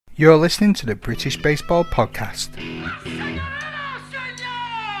You're listening to the British Baseball Podcast.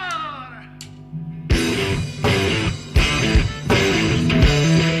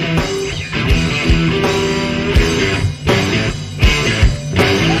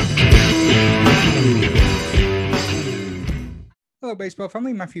 Hello, baseball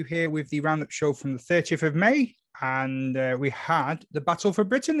family. Matthew here with the roundup show from the 30th of May. And we had the Battle for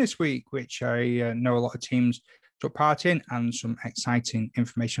Britain this week, which I know a lot of teams took part in, and some exciting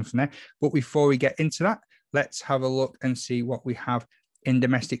information from there. But before we get into that, let's have a look and see what we have in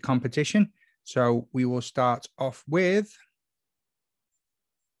domestic competition. So we will start off with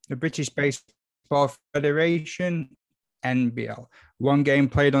the British Baseball Federation, NBL. One game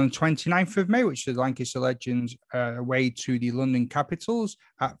played on the 29th of May, which is the Lancashire Legends away to the London Capitals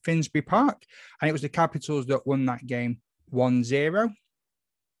at Finsbury Park. And it was the Capitals that won that game 1-0.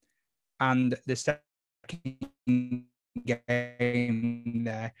 And the second game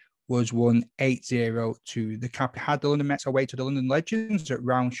there was won 8-0 to the had the London Mets away to the London Legends at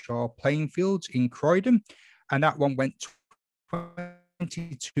Roundshaw Playing Fields in Croydon, and that one went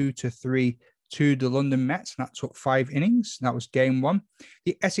 22-3 to the London Mets, and that took 5 innings. That was game one.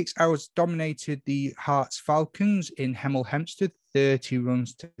 The Essex Arrows dominated the Hearts Falcons in Hemel Hempstead, 30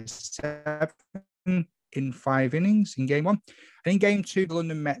 runs to 7 in 5 innings in game one. And in game two, the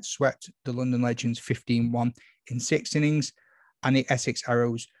London Mets swept the London Legends 15-1 in 6 innings, and the Essex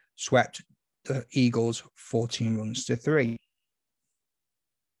Arrows swept the Eagles 14 runs to 3.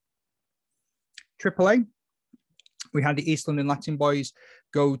 AAA, we had the East London Latin Boys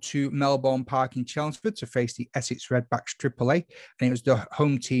go to Melbourne Park in Chelmsford to face the Essex Redbacks AAA, and it was the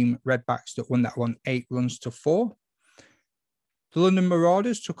home team Redbacks that won that one 8 runs to 4. The London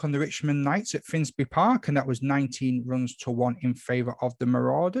Marauders took on the Richmond Knights at Finsbury Park, and that was 19 runs to 1 in favour of the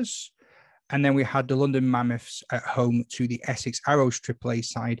Marauders. And then we had the London Mammoths at home to the Essex Arrows AAA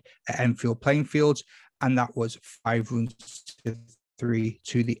side at Enfield Playing Fields, and that was 5 runs to 3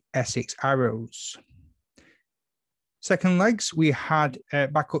 to the Essex Arrows. Second legs, we had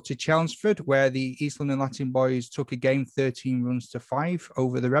back up to Chelmsford, where the East London Latin Boys took a game 13 runs to 5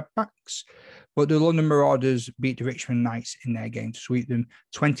 over the Redbacks. But the London Marauders beat the Richmond Knights in their game to sweep them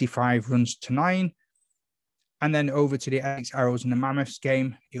 25 runs to 9. And then over to the Essex Arrows in the Mammoths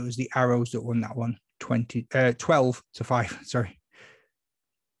game, it was the Arrows that won that one 12 to 5. Sorry.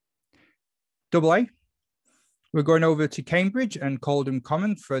 AA. We're going over to Cambridge and Coldham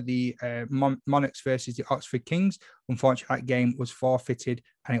Common for the Monarchs versus the Oxford Kings. Unfortunately, that game was forfeited,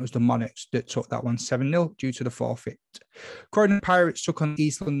 and it was the Monarchs that took that one 7-0 due to the forfeit. Croydon Pirates took on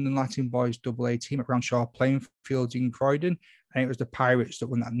East London Latin Boys AA team at Roundshaw Playing Fields in Croydon, and it was the Pirates that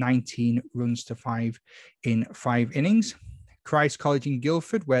won that 19 runs to 5 in 5 innings. Christ College in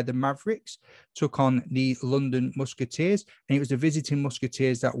Guildford, where the Mavericks took on the London Musketeers, and it was the visiting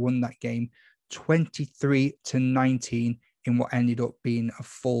Musketeers that won that game 23-19 in what ended up being a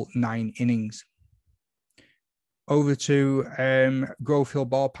full 9 innings. Over to Grove Hill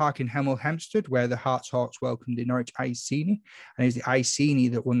Ballpark in Hemel Hempstead, where the Hearts Hawks welcomed the Norwich Iceni, and it was the Iceni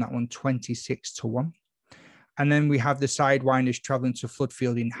that won that one 26-1. And then we have the Sidewinders travelling to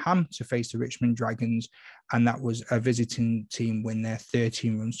Floodfield in Ham to face the Richmond Dragons, and that was a visiting team win there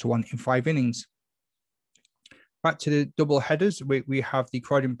 13 runs to 1 in 5 innings. Back to the double headers, we have the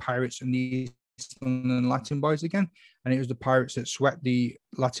Croydon Pirates and the East London Latin Boys again, and it was the Pirates that swept the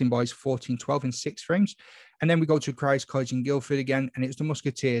Latin Boys 14-12 in 6 frames. And then we go to Christ College in Guildford again, and it was the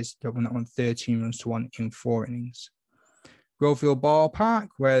Musketeers that won that one 13 runs to 1 in 4 innings. Grovefield Ballpark,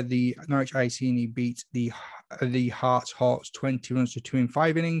 where the Norwich Iceni beat the Hearts Hawks 20 runs to 2 in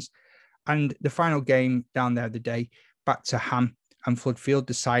 5 innings. And the final game down there of the day, back to Ham and Floodfield,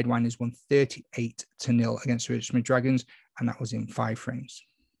 the Sidewinders won 38-0 against the Richmond Dragons, and that was in 5 frames.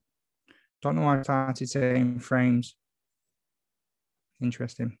 Don't know why I started saying frames.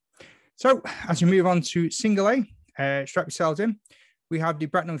 Interesting. So, as we move on to Single A, strap yourselves in. We have the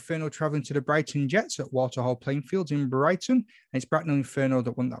Bracknell Inferno travelling to the Brighton Jets at Waterhall Playing Fields in Brighton, and it's Bracknell Inferno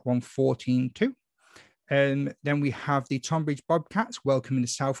that won that one 14-2. And then we have the Tonbridge Bobcats welcoming the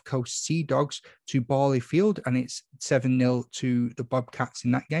South Coast Sea Dogs to Barley Field, and it's 7-0 to the Bobcats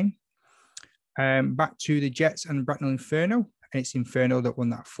in that game. Back to the Jets and Bracknell Inferno, and it's Inferno that won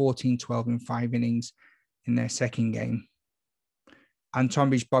that 14-12 in 5 innings in their second game. And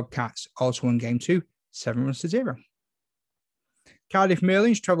Tonbridge Bobcats also won game 2, 7 runs to 0. Cardiff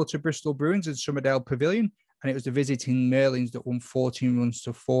Merlins travelled to Bristol Bruins and Somerdale Pavilion, and it was the visiting Merlins that won 14 runs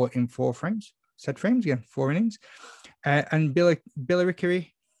to 4 in 4 frames. Said frames again, 4 innings. And Billericay,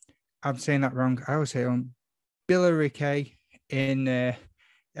 I'm saying that wrong. I always say Billericay in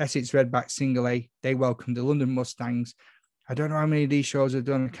Essex Redbacks Single A. They welcomed the London Mustangs I don't know how many of these shows I've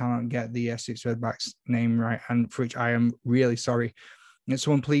done. I cannot get the Essex Redbacks name right, and for which I am really sorry. And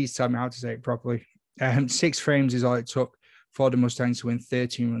someone please tell me how to say it properly. 6 frames is all it took for the Mustangs to win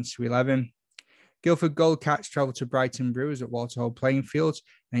 13 runs to 11. Guildford Goldcats travelled to Brighton Brewers at Waterhall Playing Fields,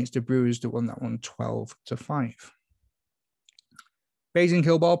 and it's the Brewers that won that one 12-5. Basing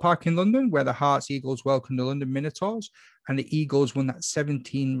Hill Ballpark in London, where the Hearts Eagles welcomed the London Minotaurs, and the Eagles won that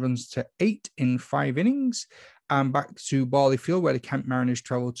 17 runs to 8 in 5 innings. And back to Barley Field, where the Kent Mariners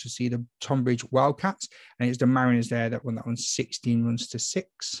travelled to see the Tonbridge Wildcats, and it's the Mariners there that won that one 16 runs to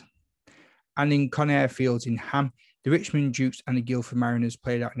 6. And in Conair Fields in Ham, the Richmond Dukes and the Guildford Mariners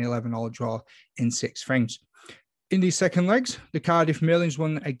played out an 11-all draw in 6 frames. In the second legs, the Cardiff Merlins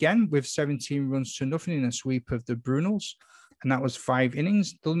won again with 17 runs to nothing in a sweep of the Brunels, and that was 5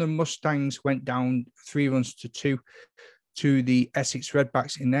 innings. The London Mustangs went down 3 runs to 2 to the Essex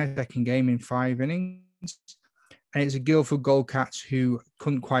Redbacks in their second game in 5 innings. And it's a Guildford Goldcats who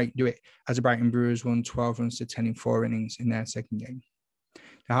couldn't quite do it, as the Brighton Brewers won 12 runs to 10 in 4 innings in their second game.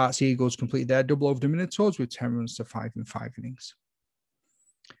 The Hearts Eagles completed their double over the Minotaurs with 10 runs to 5 in 5 innings.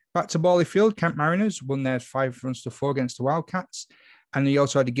 Back to Barley Field, Kent Mariners won their 5 runs to 4 against the Wildcats. And they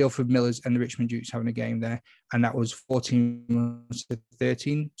also had the Guildford Millers and the Richmond Dukes having a game there. And that was 14 runs to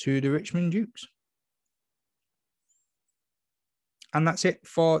 13 to the Richmond Dukes. And that's it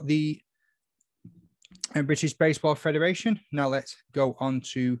for the British Baseball Federation. Now let's go on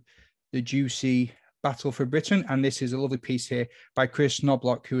to the juicy Battle for Britain. And this is a lovely piece here by Chris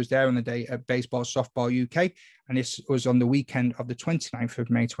Knobloch, who was there on the day at Baseball Softball UK. And this was on the weekend of the 29th of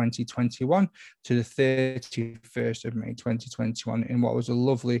May 2021 to the 31st of May 2021 in what was a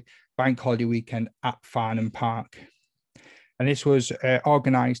lovely bank holiday weekend at Farnham Park. And this was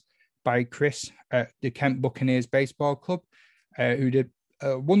organised by Chris at the Kent Buccaneers Baseball Club, who did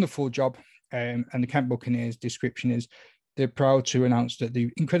a wonderful job. And the Kent Buccaneers description is, they're proud to announce that the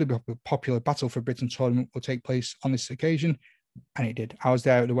incredibly popular Battle for Britain tournament will take place on this occasion. And it did. I was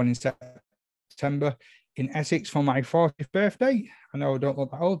there at the one in September in Essex for my 40th birthday. I know I don't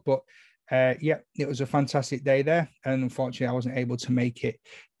look that old, but yeah, it was a fantastic day there. And unfortunately, I wasn't able to make it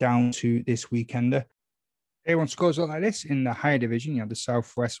down to this weekender. Everyone scores up like this. In the higher division, you have the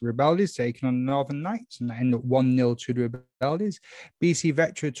Southwest Rebellies taking on the Northern Knights, and that ended up 1-0 to the Rebellies. BC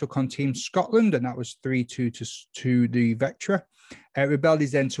Vectra took on Team Scotland, and that was 3-2 to the Vectra.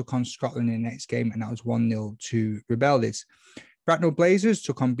 Rebellies then took on Scotland in the next game, and that was 1-0 to Rebellies. Bracknell Blazers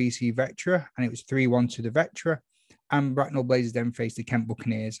took on BC Vectra, and it was 3-1 to the Vectra. And Bracknell Blazers then faced the Kent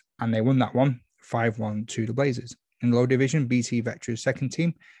Buccaneers, and they won that one 5-1 to the Blazers. In the low division, BC Vectra's second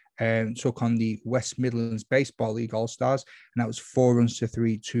team took on the West Midlands Baseball League All-Stars, and that was 4 runs to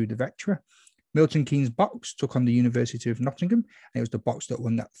 3 to the Vectra. Milton Keynes Box took on the University of Nottingham, and it was the Box that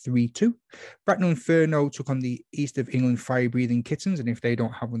won that 3-2. Bracknell Inferno took on the East of England Fire-Breathing Kittens, and if they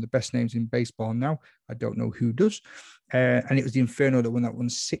don't have one of the best names in baseball now, I don't know who does. And it was the Inferno that won that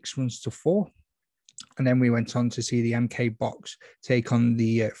one 6 runs to 4. And then we went on to see the MK Box take on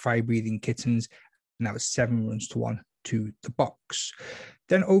the Fire-Breathing Kittens, and that was 7 runs to 1 to the Box.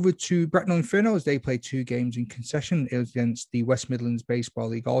 Then over to Bracknell Inferno, as they played 2 games in concession. It was against the West Midlands Baseball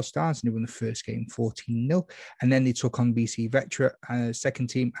League All-Stars, and they won the first game 14-0. And then they took on BC Vectra, second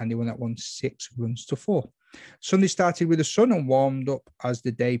team, and they won that one 6 runs to 4. Sunday started with the sun and warmed up as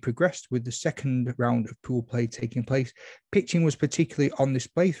the day progressed, with the second round of pool play taking place. Pitching was particularly on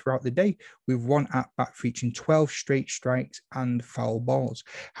display throughout the day, with one at-bat featuring 12 straight strikes and foul balls.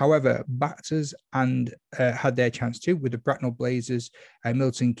 However, batters had their chance too, with the Bracknell Blazers,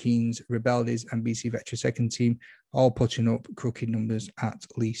 Milton Keynes, Rebellies, and BC Vectra second team all putting up crooked numbers at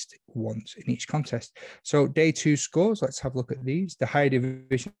least once in each contest. So day 2 scores, let's have a look at these. The higher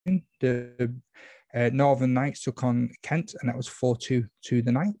division, the Northern Knights took on Kent, and that was 4-2 to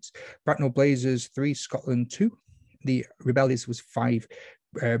the Knights. Bracknell Blazers 3, Scotland 2. The Rebellies was 5,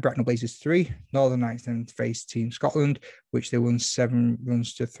 Bracknell Blazers 3. Northern Knights then faced Team Scotland, which they won 7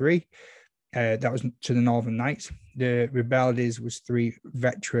 runs to 3. That was to the Northern Knights. The Rebellies was 3,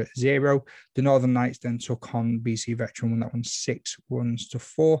 Vectra 0. The Northern Knights then took on BC Vectra and won that one 6 runs to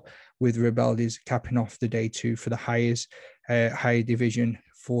 4, with Rebellies capping off the day 2 for the higher division,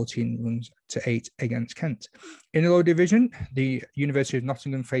 14 runs to 8 against Kent. In the low division, the University of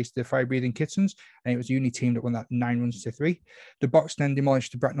Nottingham faced the Fire-Breathing Kittens, and it was the uni team that won that 9 runs to 3. The Box then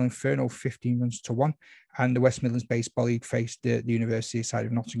demolished the Bracknell Inferno 15 runs to 1, and the West Midlands Baseball League faced the University side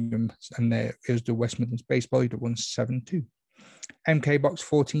of Nottingham, and it was the West Midlands Baseball League that won 7-2. MK Box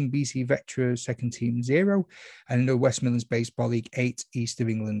 14, BC Vectra second team 0, and the West Midlands Baseball League 8, East of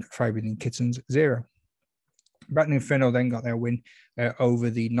England Fire-Breathing Kittens 0. Bracknell Inferno then got their win over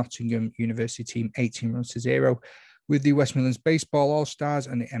the Nottingham University team 18 runs to 0, With the West Midlands Baseball All-Stars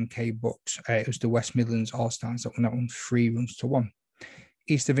and the MK Bucks, it was the West Midlands All-Stars that won that one 3-1.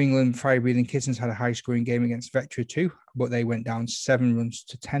 East of England Fire Breathing Kittens had a high-scoring game against Vectra 2, but they went down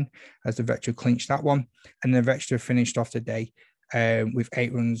 7-10 as the Vectra clinched that one. And the Vectra finished off the day with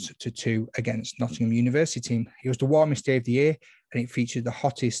 8-2 against Nottingham University team. It was the warmest day of the year, and it featured the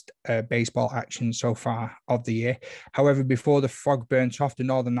hottest baseball action so far of the year. However, before the fog burnt off, the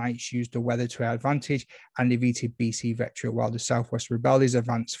Northern Knights used the weather to their advantage and defeated BC Vectra, while the Southwest Rebellions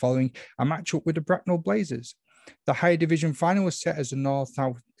advanced following a matchup with the Bracknell Blazers. The higher division final was set as the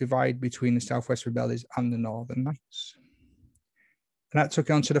North-South divide between the Southwest Rebellions and the Northern Knights. And that took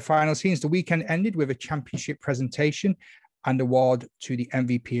on to the final scenes. The weekend ended with a championship presentation and award to the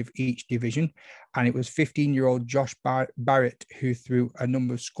MVP of each division. And it was 15-year-old Josh Barrett who threw a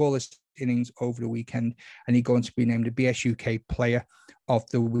number of scoreless innings over the weekend, and he's going to be named the BSUK Player of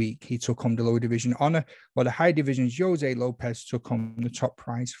the Week. He took home the lower division honour, while the high division's Jose Lopez took home the top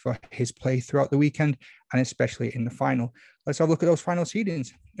prize for his play throughout the weekend, and especially in the final. Let's have a look at those final seedings.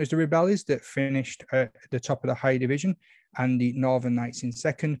 There's the Rebellions that finished at the top of the high division, and the Northern Knights in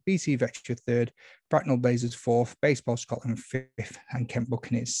second, BC Vectra third, Bracknell Blazers fourth, Baseball Scotland fifth, and Kent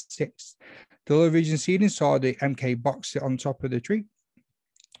Buccaneers sixth. The lower division seeding saw the MK Bucks sit on top of the tree,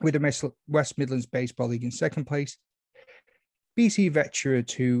 with the West Midlands Baseball League in second place, BC Vectra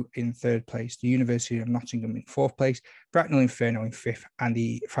 2 in third place, the University of Nottingham in fourth place, Bracknell Inferno in fifth, and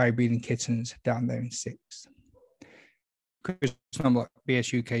the Fire Breathing Kittens down there in sixth. Chris Numlock,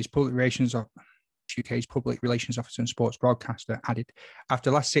 BSUK's Public Relations Officer and Sports Broadcaster, added, after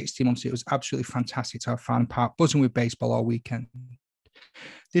the last 60 months, it was absolutely fantastic to have Farnham Park buzzing with baseball all weekend.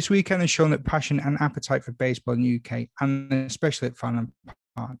 This weekend has shown that passion and appetite for baseball in the UK, and especially at Farnham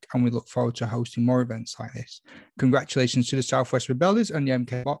Park, and we look forward to hosting more events like this. Congratulations to the Southwest Rebellions and the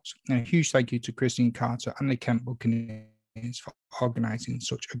MK Bucks, and a huge thank you to Christine Carter and the Kent Buccaneers for organising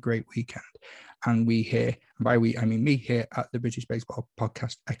such a great weekend. And we here, and by we, I mean me here at the British Baseball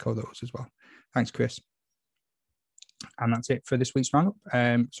Podcast, echo those as well. Thanks, Chris. And that's it for this week's roundup.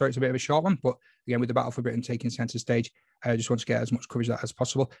 Sorry, it's a bit of a short one, but again, with the Battle for Britain taking centre stage, I just want to get as much coverage of that as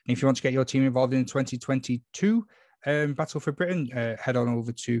possible. And if you want to get your team involved in the 2022 Battle for Britain, head on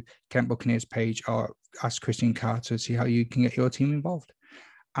over to Kent Buccaneers page or ask Christine Carter to see how you can get your team involved.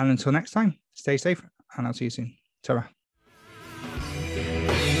 And until next time, stay safe, and I'll see you soon. Ta-ra.